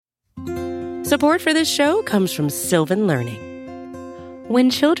Support for this show comes from Sylvan Learning. When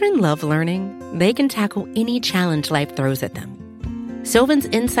children love learning, they can tackle any challenge life throws at them. Sylvan's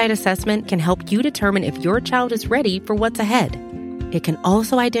Insight Assessment can help you determine if your child is ready for what's ahead. It can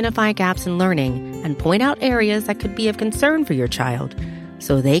also identify gaps in learning and point out areas that could be of concern for your child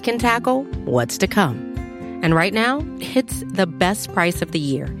so they can tackle what's to come. And right now, it's the best price of the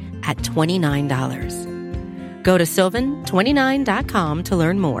year at $29. Go to sylvan29.com to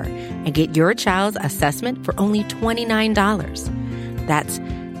learn more and get your child's assessment for only $29. That's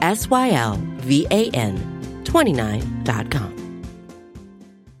SYLVAN 29.com.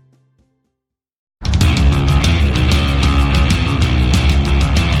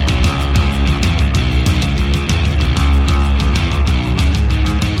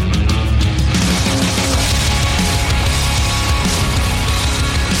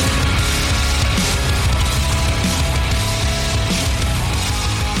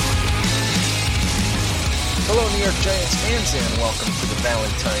 Giants fans, and welcome to the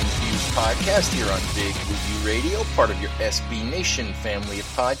Valentine Views podcast here on Big Blue View Radio, part of your SB Nation family of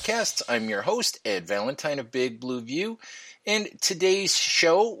podcasts. I'm your host, Ed Valentine of Big Blue View, and today's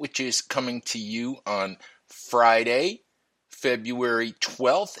show, which is coming to you on Friday, February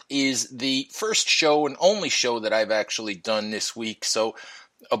 12th, is the first show and only show that I've actually done this week, so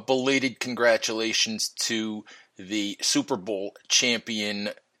a belated congratulations to the Super Bowl champion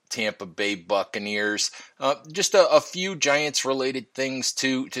Tampa Bay Buccaneers. Just a few Giants-related things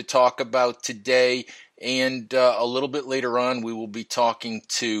to talk about today, and a little bit later on we will be talking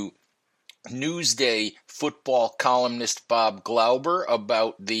to Newsday football columnist Bob Glauber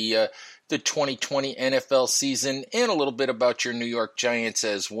about the 2020 NFL season and a little bit about your New York Giants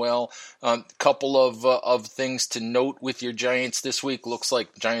as well. Couple of things to note with your Giants this week. Looks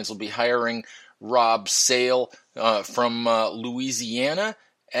like the Giants will be hiring Rob Sale from Louisiana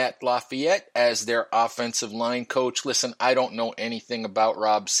at Lafayette as their offensive line coach. Listen, I don't know anything about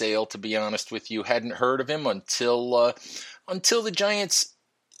Rob Sale, to be honest with you. Hadn't heard of him until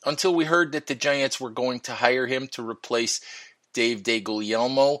we heard that the Giants were going to hire him to replace Dave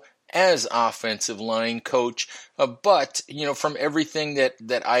DeGuglielmo as offensive line coach. But, from everything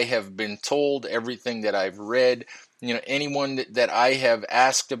that I have been told, everything that I've read, anyone that I have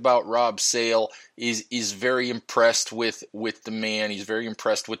asked about Rob Sale is very impressed with the man. He's very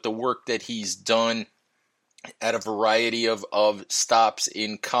impressed with the work that he's done at a variety of stops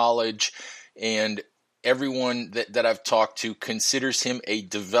in college, and everyone that I've talked to considers him a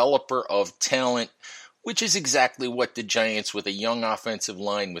developer of talent, which is exactly what the Giants, with a young offensive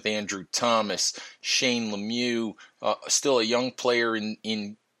line with Andrew Thomas, Shane Lemieux, still a young player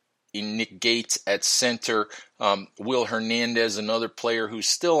in Nick Gates at center, Will Hernandez, another player who's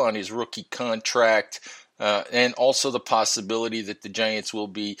still on his rookie contract, and also the possibility that the Giants will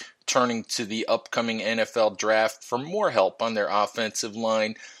be turning to the upcoming NFL draft for more help on their offensive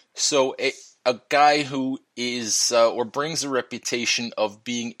line. So a guy who is or brings a reputation of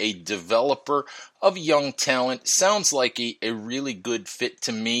being a developer of young talent sounds like a really good fit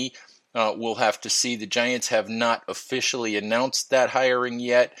to me. We'll have to see. The Giants have not officially announced that hiring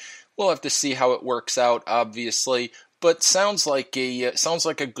yet. We'll have to see how it works out, obviously, but sounds like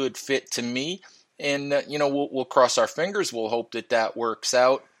a good fit to me. And we'll cross our fingers. We'll hope that works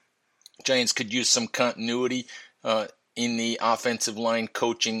out. Giants could use some continuity in the offensive line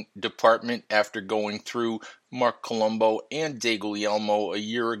coaching department after going through Mark Colombo and DeGuglielmo a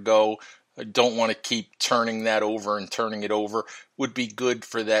year ago. I don't want to keep turning it over. Would be good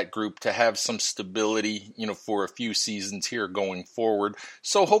for that group to have some stability, for a few seasons here going forward.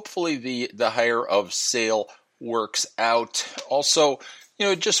 So hopefully the hire of Sale works out. Also,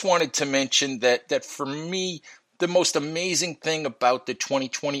 just wanted to mention that for me, the most amazing thing about the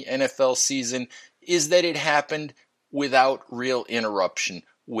 2020 NFL season is that it happened without real interruption,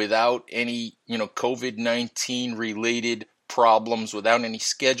 without any, COVID-19 related problems, without any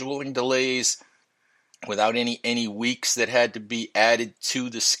scheduling delays, without any weeks that had to be added to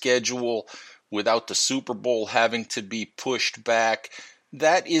the schedule, without the Super Bowl having to be pushed back.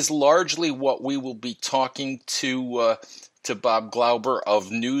 That is largely what we will be talking to Bob Glauber of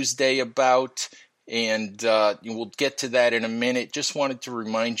Newsday about, and we'll get to that in a minute. Just wanted to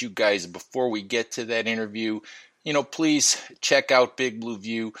remind you guys before we get to that interview, please check out Big Blue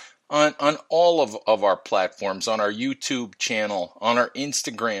View on all of our platforms, on our YouTube channel, on our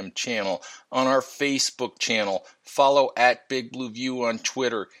Instagram channel, on our Facebook channel. Follow at Big Blue View on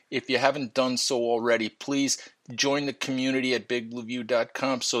Twitter. If you haven't done so already, please join the community at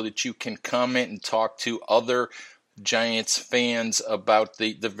bigblueview.com so that you can comment and talk to other Giants fans about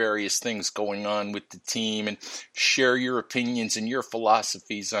the various things going on with the team, and share your opinions and your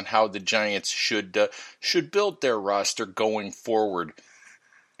philosophies on how the Giants should build their roster going forward.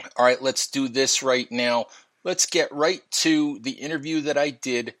 All right, let's do this right now. Let's get right to the interview that I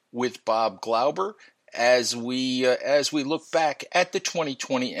did with Bob Glauber as we look back at the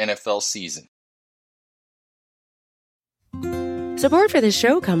 2020 NFL season. Support for this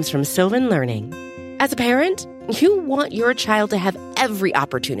show comes from Sylvan Learning. As a parent, you want your child to have every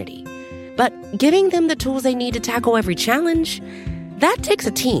opportunity, but giving them the tools they need to tackle every challenge, that takes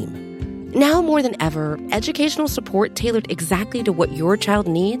a team. Now more than ever, educational support tailored exactly to what your child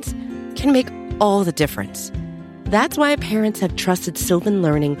needs can make all the difference. That's why parents have trusted Sylvan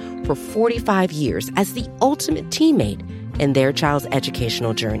Learning for 45 years as the ultimate teammate in their child's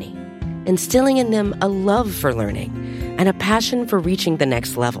educational journey, instilling in them a love for learning and a passion for reaching the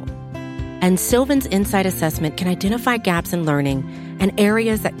next level. And Sylvan's Insight Assessment can identify gaps in learning and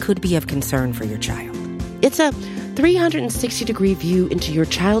areas that could be of concern for your child. It's a 360-degree view into your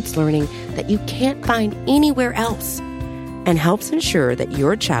child's learning that you can't find anywhere else, and helps ensure that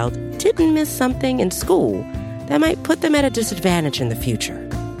your child didn't miss something in school that might put them at a disadvantage in the future.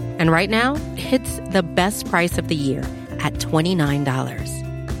 And right now, it's the best price of the year at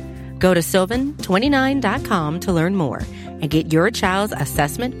 $29. Go to sylvan29.com to learn more and get your child's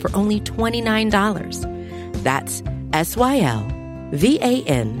assessment for only $29. That's SYLVAN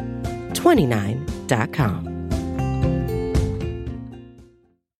 29.com.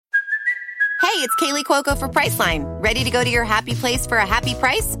 Hey, it's Kaylee Cuoco for Priceline. Ready to go to your happy place for a happy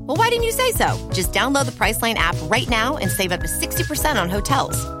price? Well, why didn't you say so? Just download the Priceline app right now and save up to 60% on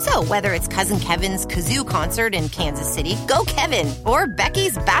hotels. So whether it's Cousin Kevin's Kazoo Concert in Kansas City, go Kevin, or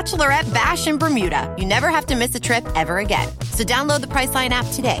Becky's Bachelorette Bash in Bermuda, you never have to miss a trip ever again. So download the Priceline app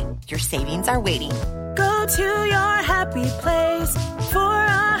today. Your savings are waiting. Go to your happy place for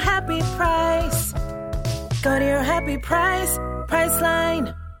a happy price. Go to your happy price,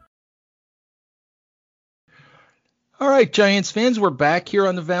 Priceline. All right, Giants fans, we're back here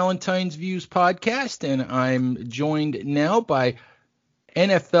on the Valentine's Views podcast, and I'm joined now by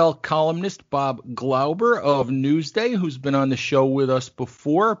NFL columnist Bob Glauber of Newsday, who's been on the show with us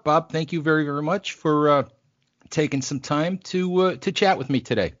before. Bob, thank you very, very much for taking some time to chat with me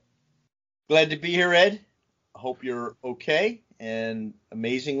today. Glad to be here, Ed. I hope you're okay, and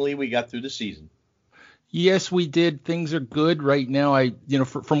amazingly, we got through the season. Yes, we did. Things are good right now.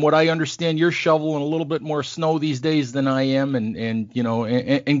 From what I understand, you're shoveling a little bit more snow these days than I am,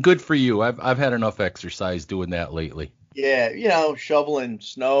 and good for you. I've had enough exercise doing that lately. Yeah, shoveling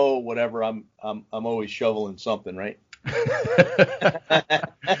snow, whatever. I'm always shoveling something, right?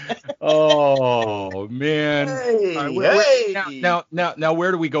 Oh man! Hey. Now,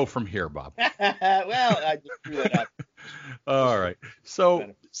 where do we go from here, Bob? Well, I just threw that out. All right.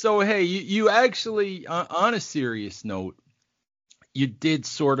 So hey, you actually, on a serious note, you did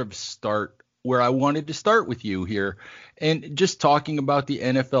sort of start where I wanted to start with you here, and just talking about the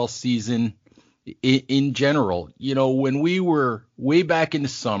NFL season in general. When we were way back in the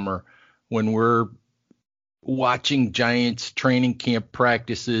summer, when we're watching Giants training camp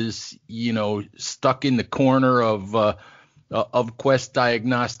practices, stuck in the corner of Quest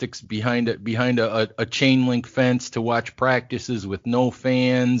Diagnostics behind a chain link fence to watch practices with no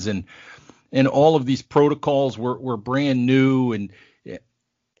fans, and all of these protocols were brand new, and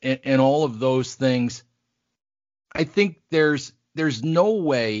all of those things. I think there's no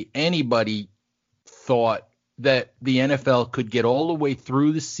way anybody thought that the NFL could get all the way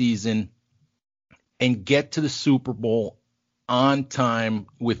through the season and get to the Super Bowl on time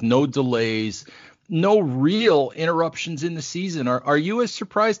with no delays, no real interruptions in the season. Are you as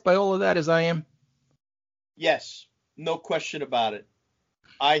surprised by all of that as I am? Yes, no question about it.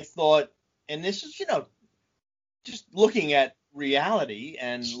 I thought, and this is, just looking at reality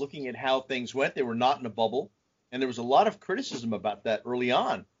and looking at how things went, they were not in a bubble. And there was a lot of criticism about that early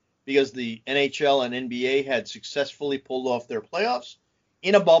on because the NHL and NBA had successfully pulled off their playoffs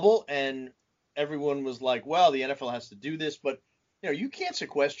in a bubble, and everyone was like, well, the NFL has to do this, but you can't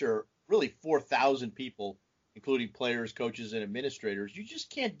sequester really 4,000 people, including players, coaches, and administrators. You just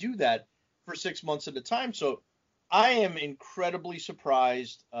can't do that for 6 months at a time. So I am incredibly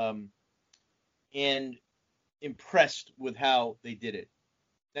surprised and impressed with how they did it.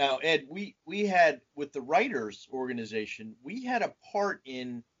 Now, Ed, we had, with the writers organization, we had a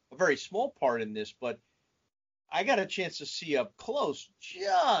very small part in this, but I got a chance to see up close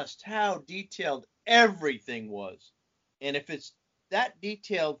just how detailed everything was. And if it's that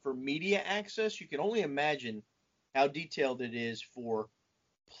detailed for media access, you can only imagine how detailed it is for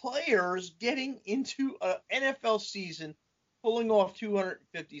players getting into an NFL season, pulling off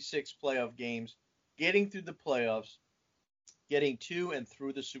 256 playoff games, getting through the playoffs, getting to and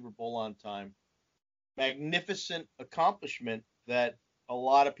through the Super Bowl on time. Magnificent accomplishment that a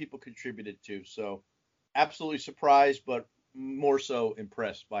lot of people contributed to. So absolutely surprised, but more so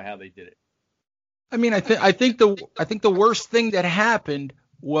impressed by how they did it. I mean, I think the worst thing that happened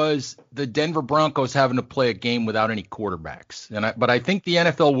was the Denver Broncos having to play a game without any quarterbacks. But I think the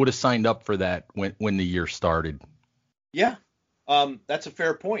NFL would have signed up for that when the year started. Yeah. That's a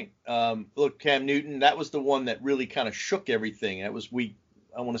fair point. Look, Cam Newton, that was the one that really kind of shook everything. That was week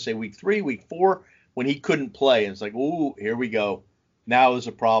 3, week 4, when he couldn't play. And it's like, ooh, here we go. Now there's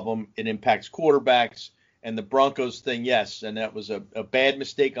a problem. It impacts quarterbacks. And the Broncos thing, yes, and that was a bad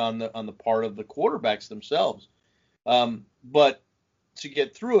mistake on the part of the quarterbacks themselves. But to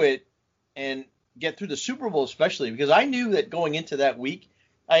get through it and get through the Super Bowl especially, because I knew that going into that week,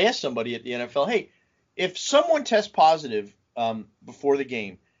 I asked somebody at the NFL, hey, if someone tests positive before the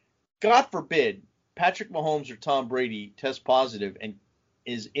game, God forbid, Patrick Mahomes or Tom Brady test positive and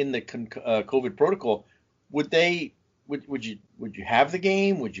is in the COVID protocol, would you have the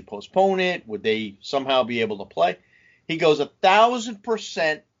game? Would you postpone it? Would they somehow be able to play? He goes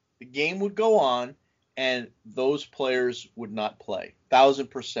 1,000%. The game would go on, and those players would not play.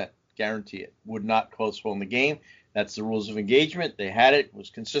 1,000%, guarantee it. Would not postpone the game. That's the rules of engagement. They had it. It was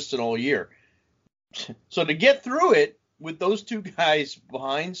consistent all year. So to get through it with those two guys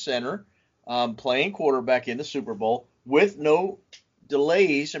behind center, playing quarterback in the Super Bowl with no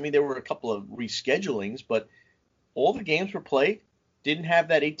delays. I mean, there were a couple of reschedulings, but all the games were played. Didn't have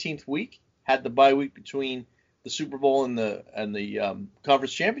that 18th week. Had the bye week between the Super Bowl and the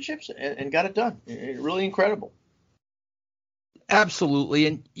conference championships, and got it done. Really incredible. Absolutely,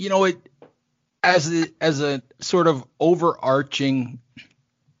 and it as a sort of overarching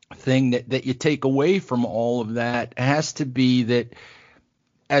thing that you take away from all of that has to be that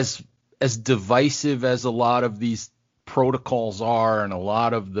as divisive as a lot of these protocols are, and a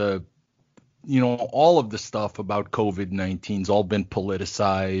lot of the all of the stuff about COVID-19's all been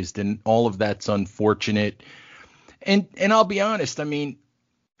politicized, and all of that's unfortunate. And I'll be honest, I mean,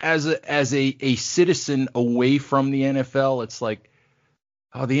 as a citizen away from the NFL, it's like,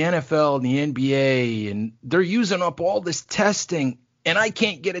 oh, the NFL and the NBA, and they're using up all this testing, and I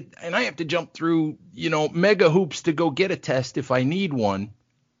can't get it, and I have to jump through, mega hoops to go get a test if I need one.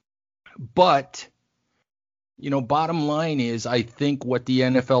 But bottom line is, I think what the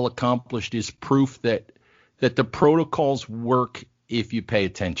NFL accomplished is proof that the protocols work if you pay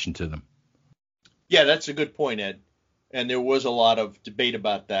attention to them. Yeah, that's a good point, Ed. And there was a lot of debate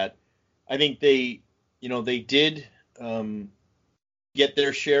about that. I think they did get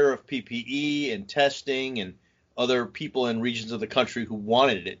their share of PPE and testing, and other people in regions of the country who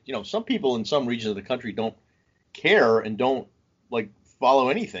wanted it. Some people in some regions of the country don't care and don't follow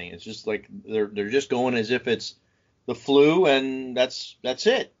anything. It's just like they're just going as if it's the flu, and that's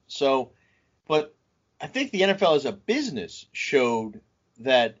it. So, but I think the NFL as a business showed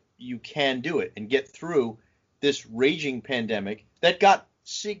that you can do it and get through this raging pandemic that got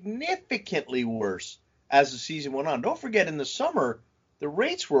significantly worse as the season went on. Don't forget, in the summer, the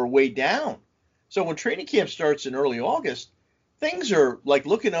rates were way down. So when training camp starts in early August, things are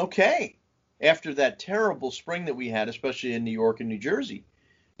looking okay after that terrible spring that we had, especially in New York and New Jersey.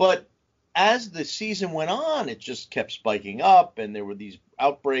 But as the season went on, it just kept spiking up, and there were these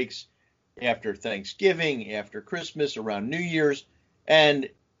outbreaks after Thanksgiving, after Christmas, around New Year's, and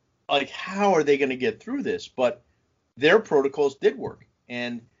how are they going to get through this? But their protocols did work,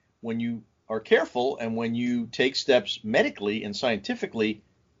 and when you are careful and when you take steps medically and scientifically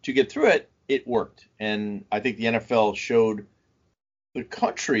to get through it, it worked. And I think the NFL showed the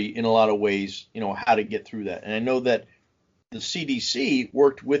country in a lot of ways, how to get through that. And I know that the CDC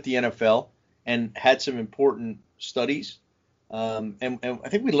worked with the NFL and had some important studies. And I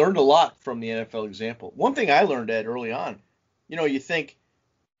think we learned a lot from the NFL example. One thing I learned, Ed, early on, you think,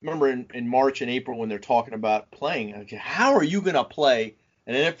 remember in March and April when they're talking about playing, how are you going to play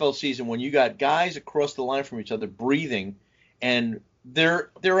an NFL season when you got guys across the line from each other breathing, and they're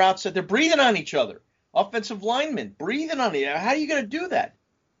outside, they're breathing on each other, offensive linemen breathing on each other. How are you going to do that?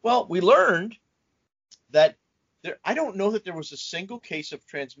 Well, we learned that I don't know that there was a single case of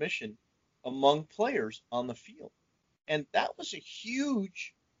transmission among players on the field. And that was a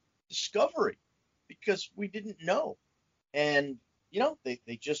huge discovery because we didn't know. And,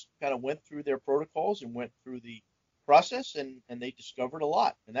 they just kind of went through their protocols and went through the process, and they discovered a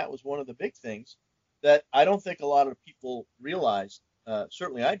lot. And that was one of the big things that I don't think a lot of people realized.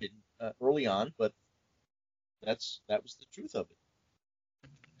 Certainly I didn't early on, but that was the truth of it.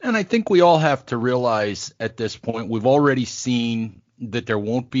 And I think we all have to realize at this point, we've already seen that there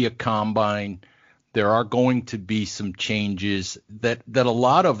won't be a combine. There are going to be some changes that a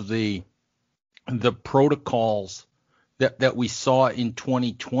lot of the protocols that we saw in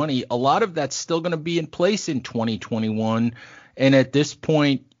 2020, a lot of that's still going to be in place in 2021. And at this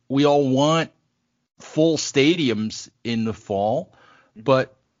point, we all want full stadiums in the fall,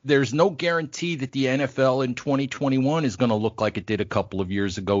 but there's no guarantee that the NFL in 2021 is going to look like it did a couple of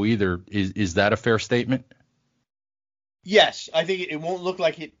years ago either. Is that a fair statement? Yes, I think it won't look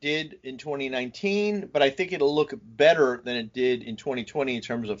like it did in 2019, but I think it'll look better than it did in 2020 in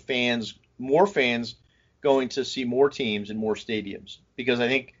terms of fans, more fans going to see more teams in more stadiums, because I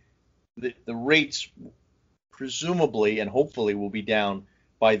think the rates presumably and hopefully will be down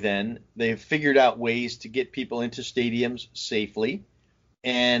by then. They've figured out ways to get people into stadiums safely,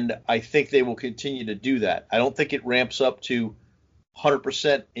 and I think they will continue to do that. I don't think it ramps up to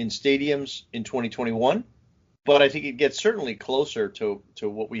 100% in stadiums in 2021, but I think it gets certainly closer to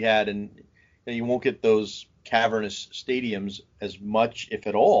what we had, and you won't get those cavernous stadiums as much, if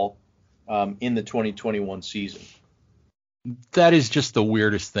at all, in the 2021 season. That is just the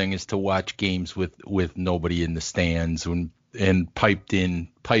weirdest thing, is to watch games with nobody in the stands and piped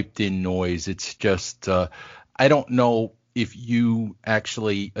in noise. It's just I don't know if you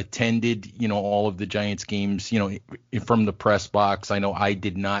actually attended, all of the Giants games, from the press box. I know I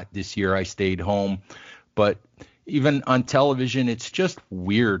did not this year. I stayed home. But even on television, it's just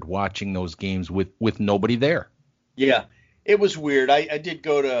weird watching those games with nobody there. Yeah, it was weird. I did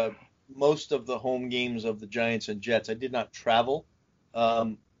go to most of the home games of the Giants and Jets. I did not travel.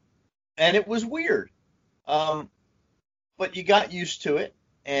 And it was weird. But you got used to it.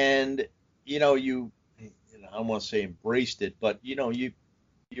 And, I don't want to say embraced it, but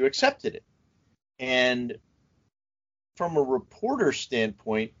you accepted it. And from a reporter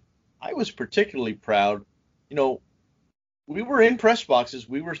standpoint, I was particularly proud. We were in press boxes,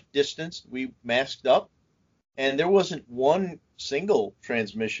 we were distanced, we masked up, and there wasn't one single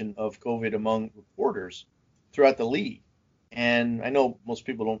transmission of COVID among reporters throughout the league. And I know most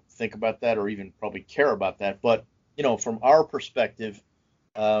people don't think about that or even probably care about that, but from our perspective,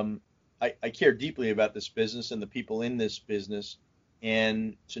 I care deeply about this business and the people in this business,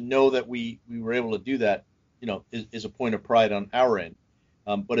 and to know that we were able to do that, is a point of pride on our end.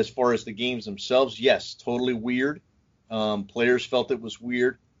 But as far as the games themselves, yes, totally weird. Players felt it was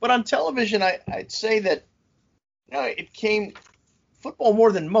weird, but on television, I'd say that it came football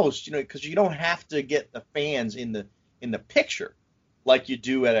more than most, because you don't have to get the fans in the picture like you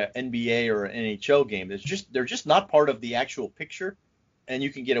do at an NBA or an NHL game. They're just not part of the actual picture, and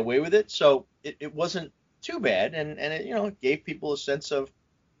you can get away with it. So it wasn't too bad, and it gave people a sense of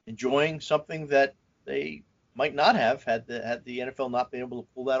enjoying something that they might not have had the NFL not been able to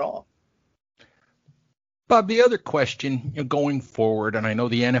pull that off. Bob, the other question going forward, and I know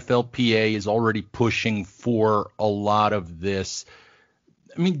the NFLPA is already pushing for a lot of this.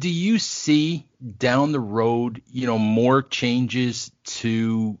 I mean, do you see down the road, more changes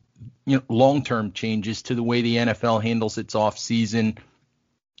to, long-term changes to the way the NFL handles its off-season,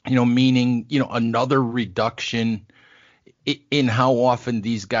 meaning, another reduction in how often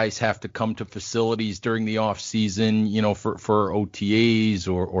these guys have to come to facilities during the off-season, for OTAs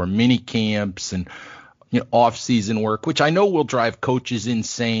or mini camps and, off-season work, which I know will drive coaches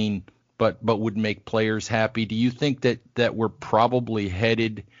insane, but would make players happy. Do you think that we're probably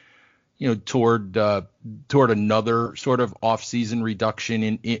headed, toward another sort of off-season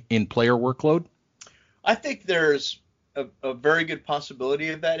reduction in player workload? I think there's a very good possibility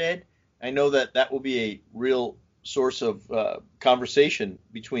of that, Ed. I know that will be a real source of conversation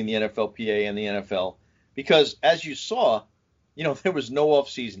between the NFLPA and the NFL, because as you saw, there was no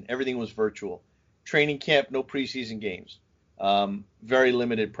off-season. Everything was virtual. Training camp, no preseason games. Very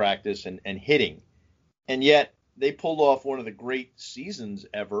limited practice and hitting. And yet they pulled off one of the great seasons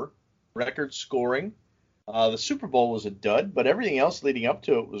ever, record scoring. The Super Bowl was a dud, but everything else leading up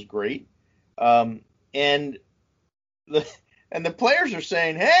to it was great. And the players are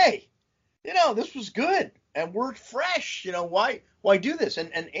saying, hey, this was good and we're fresh. Why do this?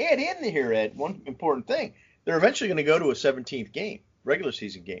 And add in here, Ed, one important thing. They're eventually going to go to a 17th game, regular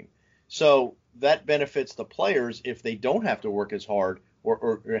season game. So that benefits the players if they don't have to work as hard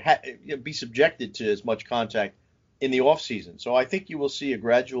or be subjected to as much contact in the offseason. So I think you will see a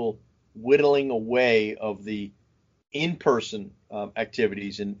gradual whittling away of the in-person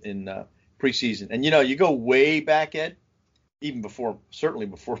activities in preseason. And, you go way back, Ed, even certainly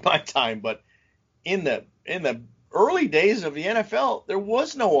before my time, but in the early days of the NFL, there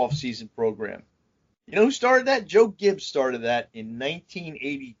was no off-season program. You know who started that? Joe Gibbs started that in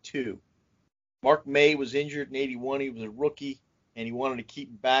 1982. Mark May was injured in 81. He was a rookie, and he wanted to keep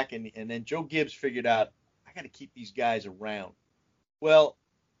him back. And then Joe Gibbs figured out, I got to keep these guys around. Well,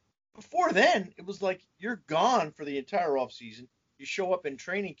 before then, it was like you're gone for the entire offseason. You show up in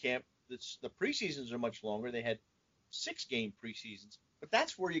training camp. The preseasons are much longer. They had 6-game preseasons, but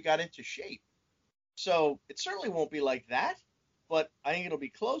that's where you got into shape. So it certainly won't be like that, but I think it'll be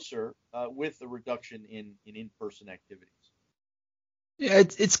closer with the reduction in in-person activities. Yeah,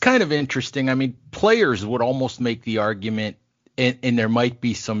 it's kind of interesting. I mean, players would almost make the argument, and there might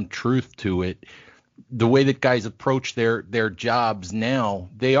be some truth to it, the way that guys approach their jobs now,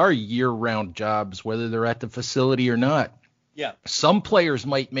 they are year-round jobs, whether they're at the facility or not. Yeah. Some players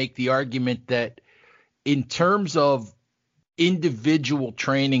might make the argument that in terms of individual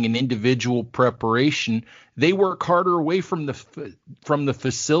training and individual preparation, they work harder away from the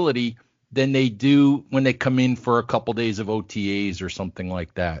facility than they do when they come in for a couple days of OTAs or something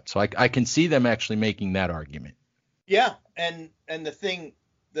like that. So I can see them actually making that argument. Yeah, and the thing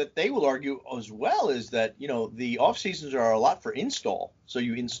that they will argue as well is that, you know, the off seasons are a lot for install. So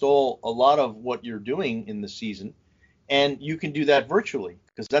you install a lot of what you're doing in the season, and you can do that virtually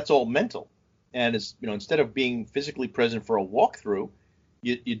because that's all mental. And it's, you know, instead of being physically present for a walkthrough,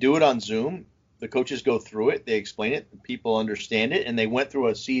 you do it on Zoom. The coaches go through it, they explain it, the people understand it, and they went through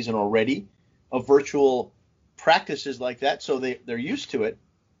a season already of virtual practices like that, so they're used to it.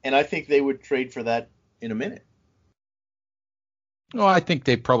 And I think they would trade for that in a minute. Oh, I think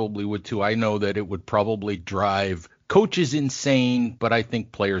they probably would too. I know that it would probably drive coaches insane, but I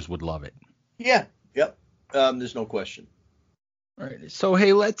think players would love it. Yeah, yep. There's no question. All right. So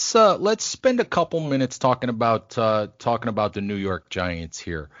hey, let's spend a couple minutes talking about the New York Giants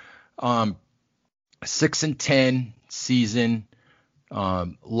here. 6-10 season.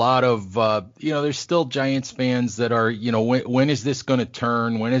 Lot of there's still Giants fans that are, when is this going to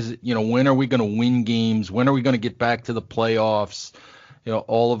turn? When is it? When are we going to win games? When are we going to get back to the playoffs?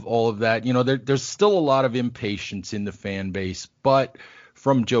 All of that. There's still a lot of impatience in the fan base, but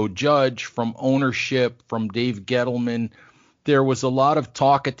from Joe Judge, from ownership, from Dave Gettleman, there was a lot of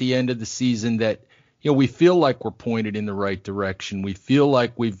talk at the end of the season that, we feel like we're pointed in the right direction. We feel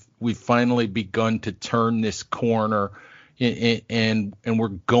like we've finally begun to turn this corner, and we're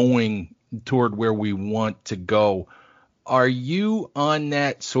going toward where we want to go. Are you on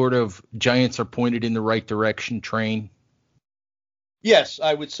that sort of Giants are pointed in the right direction train? Yes,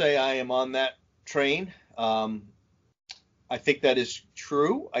 I would say I am on that train. I think that is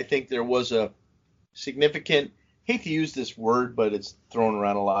true. I think there was a significant, hate to use this word, but it's thrown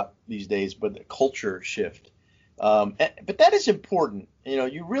around a lot these days, but the culture shift. But that is important.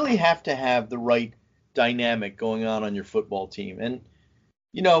 You really have to have the right dynamic going on your football team. And,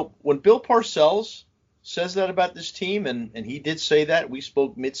 when Bill Parcells says that about this team, and he did say that, we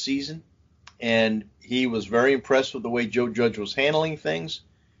spoke midseason, and he was very impressed with the way Joe Judge was handling things.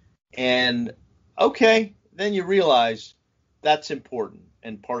 And, okay, then you realize that's important.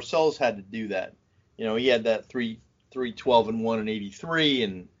 And Parcells had to do that. He had that 3-12-1 in 83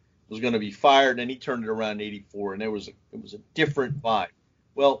 and was going to be fired, and he turned it around in 84, and it was a different vibe.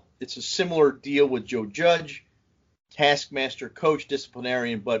 Well, it's a similar deal with Joe Judge, taskmaster, coach,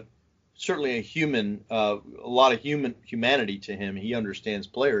 disciplinarian, but certainly a human, a lot of humanity to him. He understands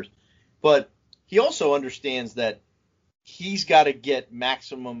players, but he also understands that he's got to get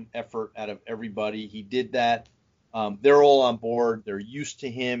maximum effort out of everybody. He did that. They're all on board. They're used to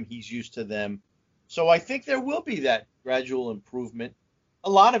him. He's used to them. So I think there will be that gradual improvement. A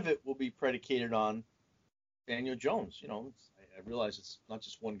lot of it will be predicated on Daniel Jones. I realize it's not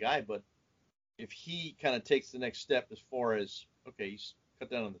just one guy, but if he kind of takes the next step as far as, okay, he's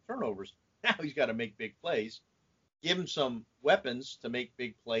cut down on the turnovers, now he's got to make big plays. Give him some weapons to make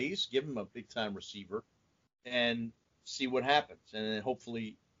big plays. Give him a big-time receiver and see what happens. And then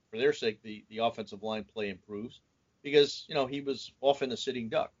hopefully, for their sake, the offensive line play improves because, he was often a sitting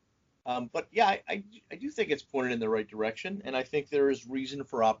duck. But yeah, I do think it's pointed in the right direction, and I think there is reason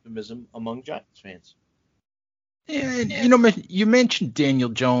for optimism among Giants fans. And you mentioned Daniel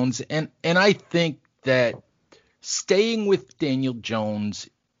Jones, and I think that staying with Daniel Jones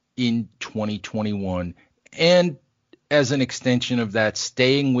in 2021, and as an extension of that,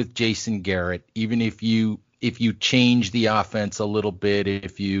 staying with Jason Garrett, even if you change the offense a little bit,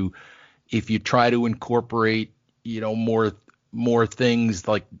 if you try to incorporate more things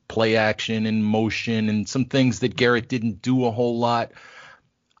like play action and motion and some things that Garrett didn't do a whole lot.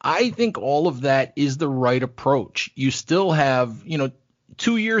 I think all of that is the right approach. You still have,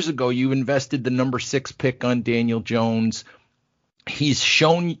 2 years ago, you invested the number 6 pick on Daniel Jones. he's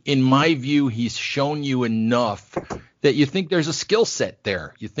shown, in my view, he's shown you enough that you think there's a skill set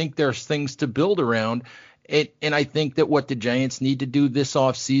there. You think there's things to build around. And I think that what the Giants need to do this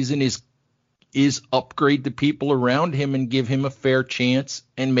offseason is upgrade the people around him and give him a fair chance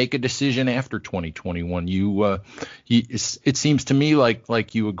and make a decision after 2021. It seems to me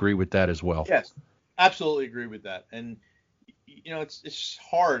like you agree with that as well. Yes, absolutely agree with that. And it's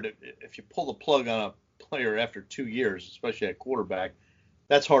hard if you pull the plug on a player after 2 years, especially at quarterback.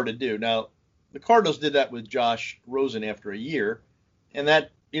 That's hard to do. Now, the Cardinals did that with Josh Rosen after a year, and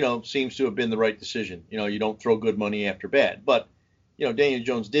that seems to have been the right decision. You don't throw good money after bad. But Daniel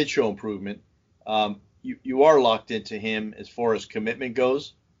Jones did show improvement. You are locked into him as far as commitment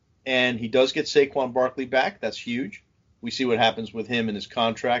goes, and he does get Saquon Barkley back. That's huge. We see what happens with him and his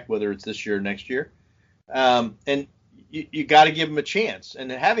contract, whether it's this year or next year. And you got to give him a chance.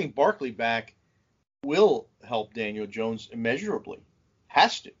 And having Barkley back will help Daniel Jones immeasurably.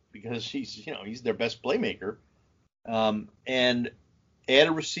 Has to, because he's their best playmaker. And add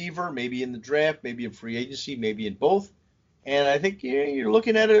a receiver, maybe in the draft, maybe in free agency, maybe in both. And I think you're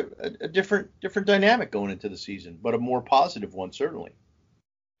looking at a different dynamic going into the season, but a more positive one, certainly.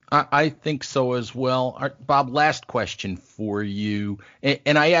 I think so as well. Bob, last question for you.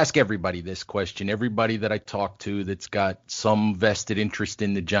 And I ask everybody this question, everybody that I talk to that's got some vested interest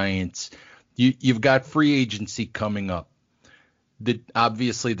in the Giants. You've got free agency coming up.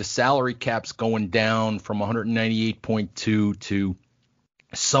 Obviously, the salary cap's going down from 198.2 to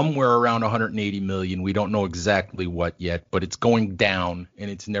somewhere around 180 million. We don't know exactly what yet, but it's going down, and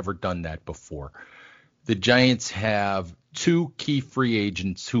it's never done that before. The Giants have two key free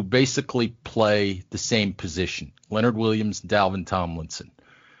agents who basically play the same position, Leonard Williams and Dalvin Tomlinson.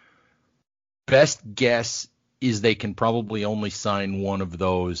 Best guess is they can probably only sign one of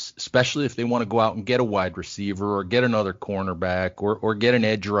those, especially if they want to go out and get a wide receiver or get another cornerback or get an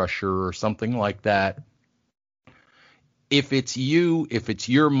edge rusher or something like that. If it's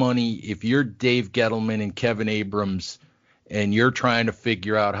your money, if you're Dave Gettleman and Kevin Abrams and you're trying to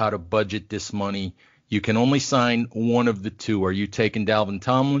figure out how to budget this money, you can only sign one of the two. Are you taking Dalvin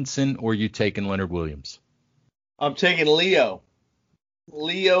Tomlinson or are you taking Leonard Williams? I'm taking Leo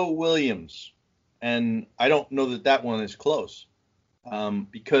Williams. And I don't know that one is close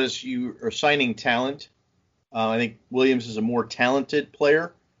because you are signing talent. I think Williams is a more talented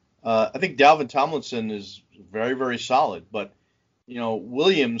player. I think Dalvin Tomlinson is very, very solid, but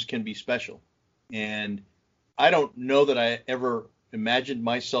Williams can be special. And I don't know that I ever imagined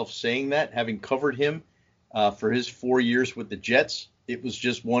myself saying that, having covered him for his 4 years with the Jets. It was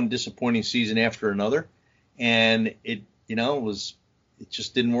just one disappointing season after another, and it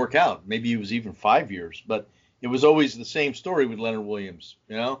just didn't work out. Maybe it was even 5 years, but it was always the same story with Leonard Williams.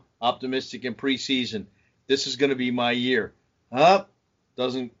 Optimistic in preseason, this is going to be my year.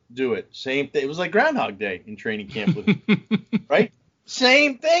 Doesn't do it. Same thing. It was like Groundhog Day in training camp with him, right?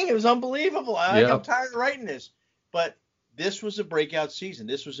 Same thing. It was unbelievable. I'm tired of writing this. But this was a breakout season.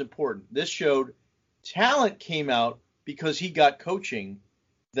 This was important. This showed talent came out because he got coaching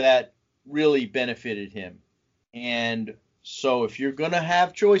that really benefited him. And so if you're going to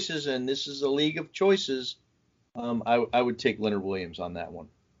have choices, and this is a league of choices, I would take Leonard Williams on that one.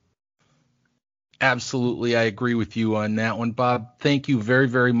 Absolutely. I agree with you on that one, Bob. Thank you very,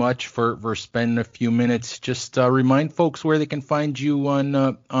 very much for spending a few minutes. Just remind folks where they can find you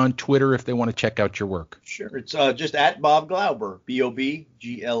on Twitter if they want to check out your work. Sure. It's just at Bob Glauber,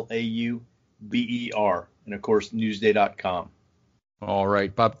 BOBGLAUBER, and, of course, Newsday.com. All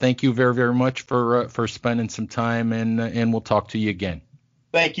right, Bob, thank you very, very much for spending some time, and we'll talk to you again.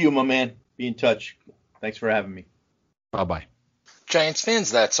 Thank you, my man. Be in touch. Thanks for having me. Bye-bye. Giants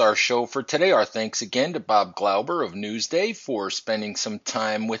fans, that's our show for today. Our thanks again to Bob Glauber of Newsday for spending some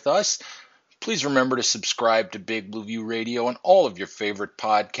time with us. Please remember to subscribe to Big Blue View Radio on all of your favorite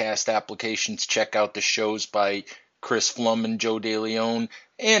podcast applications. Check out the shows by Chris Flum and Joe DeLeon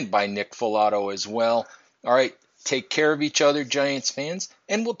and by Nick Filato as well. All right, take care of each other, Giants fans,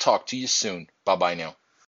 and we'll talk to you soon. Bye-bye now.